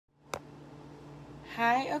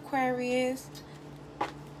Hi Aquarius.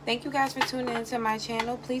 Thank you guys for tuning into my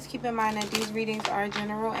channel. Please keep in mind that these readings are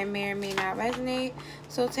general and may or may not resonate.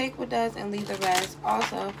 So take what does and leave the rest.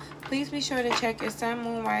 Also, please be sure to check your sun,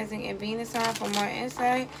 moon, rising, and Venus sign for more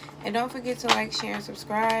insight. And don't forget to like, share, and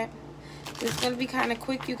subscribe. This is going to be kind of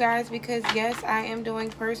quick, you guys, because yes, I am doing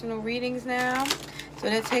personal readings now. So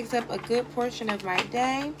that takes up a good portion of my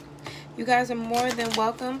day. You guys are more than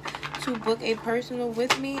welcome to book a personal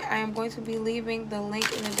with me. I am going to be leaving the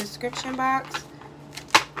link in the description box.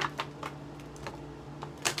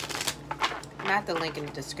 Not the link in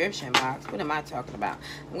the description box. What am I talking about?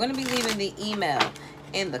 I'm going to be leaving the email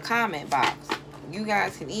in the comment box. You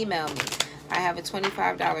guys can email me. I have a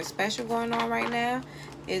 $25 special going on right now.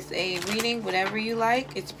 It's a reading, whatever you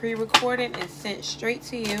like. It's pre-recorded and sent straight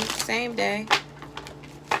to you same day.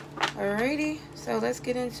 Alrighty, so let's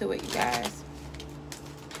get into it, you guys.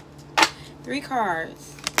 3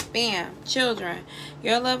 cards. Bam. Children.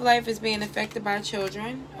 Your love life is being affected by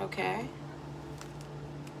children. Okay.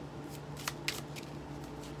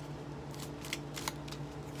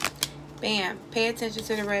 Bam. Pay attention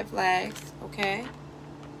to the red flags. Okay.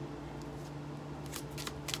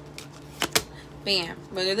 Bam.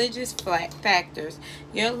 Religious factors.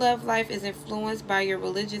 Your love life is influenced by your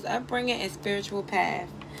religious upbringing and spiritual path.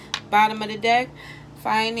 Bottom of the deck.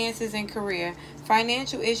 Finances and career.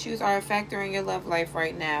 Financial issues are a factor in your love life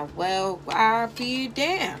right now. Well, I'll be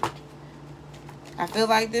damned. I feel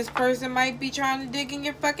like this person might be trying to dig in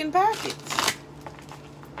your fucking pockets.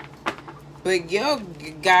 But your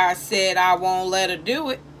guy said I won't let her do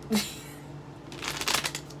it.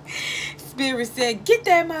 Spirit said, get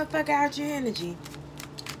that motherfucker out your energy.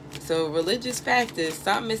 So religious factors,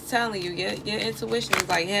 something is telling you, your intuition is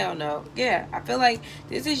like, hell no. Yeah, I feel like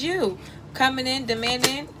this is you coming in,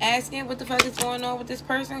 demanding, asking what the fuck is going on with this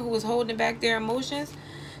person who is holding back their emotions.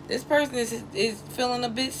 This person is feeling a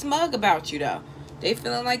bit smug about you though. They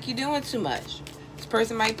feeling like you're doing too much. This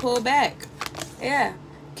person might pull back. Yeah.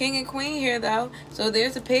 King and queen here though, so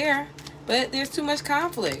there's a pair, but there's too much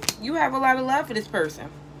conflict. You have a lot of love for this person.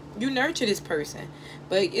 You nurture this person,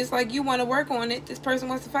 but it's like you want to work on it. This person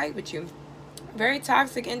wants to fight with you. Very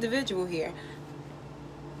toxic individual here.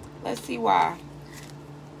 Let's see why.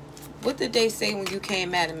 What did they say when you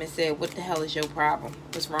came at him and said, what the hell is your problem?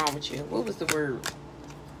 What's wrong with you? What was the word?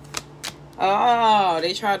 Oh,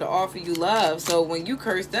 they tried to offer you love. So when you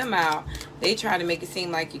curse them out, they try to make it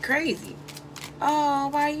seem like you're crazy. Oh,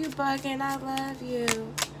 why are you bugging? I love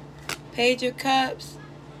you. Page of Cups.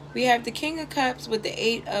 We have the King of Cups with the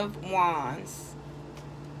 8 of Wands.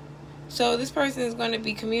 So this person is going to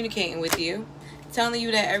be communicating with you, telling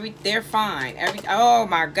you that they're fine. Oh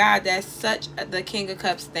my God, that's such the King of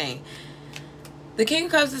Cups thing. The King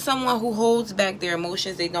of Cups is someone who holds back their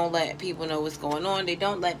emotions. They don't let people know what's going on. They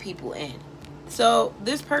don't let people in. So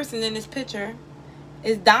this person in this picture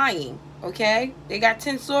is dying. Okay, they got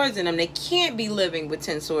 10 swords in them. They can't be living with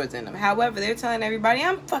 10 swords in them. However, they're telling everybody,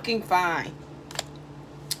 I'm fucking fine.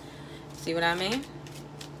 See what I mean?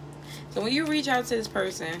 So when you reach out to this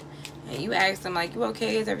person and you ask them like, you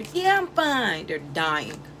okay? Is everything? Yeah, I'm fine. They're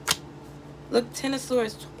dying. Look, 10 of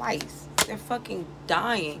swords twice. They're fucking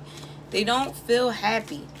dying. They don't feel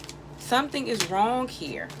happy. Something is wrong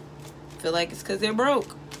here. I feel like it's because they're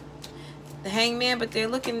broke. The Hangman, but they're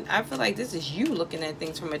looking, I feel like this is you looking at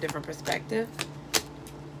things from a different perspective.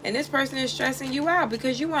 And this person is stressing you out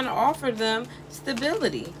because you want to offer them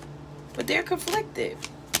stability. But they're conflicted.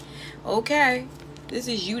 Okay, this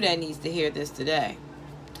is you that needs to hear this today.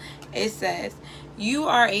 It says, you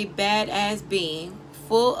are a badass being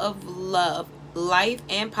full of love, life,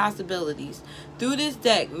 and possibilities. Through this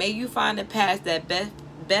deck, may you find a path that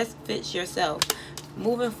best fits yourself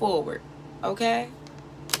moving forward. Okay?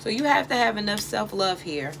 So you have to have enough self-love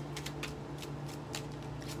here.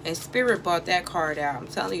 And Spirit brought that card out. I'm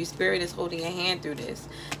telling you, Spirit is holding your hand through this.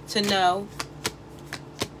 To know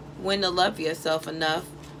when to love yourself enough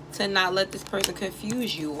to not let this person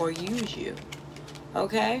confuse you or use you.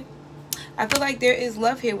 Okay? I feel like there is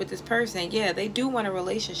love here with this person. Yeah, they do want a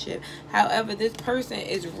relationship. However, this person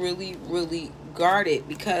is really, really guarded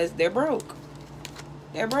because they're broke.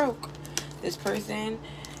 They're broke. This person,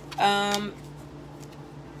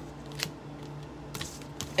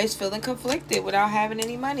 is feeling conflicted without having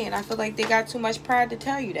any money, and I feel like they got too much pride to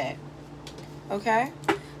tell you that. Okay,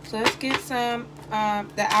 so let's get some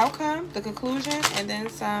the outcome, the conclusion, and then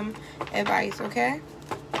some advice. Okay,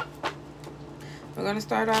 we're going to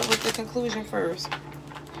start out with the conclusion first.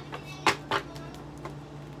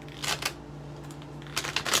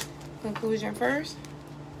 Conclusion first.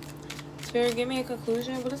 Spirit, give me a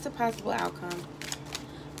conclusion. What is the possible outcome?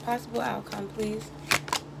 Possible outcome, please.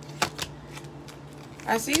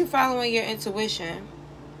 I see you following your intuition.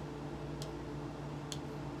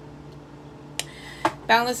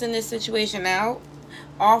 Balancing this situation out.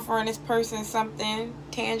 Offering this person something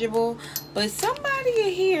tangible. But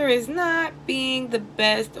somebody here is not being the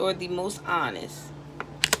best or the most honest.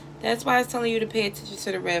 That's why it's telling you to pay attention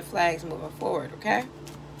to the red flags moving forward, okay?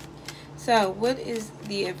 So, what is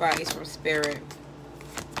the advice from Spirit?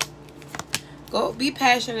 Go be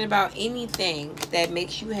passionate about anything that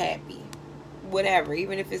makes you happy. Whatever,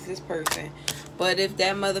 even if it's this person. But if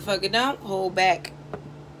that motherfucker don't, hold back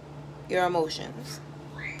your emotions.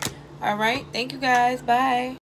 Alright, thank you guys. Bye.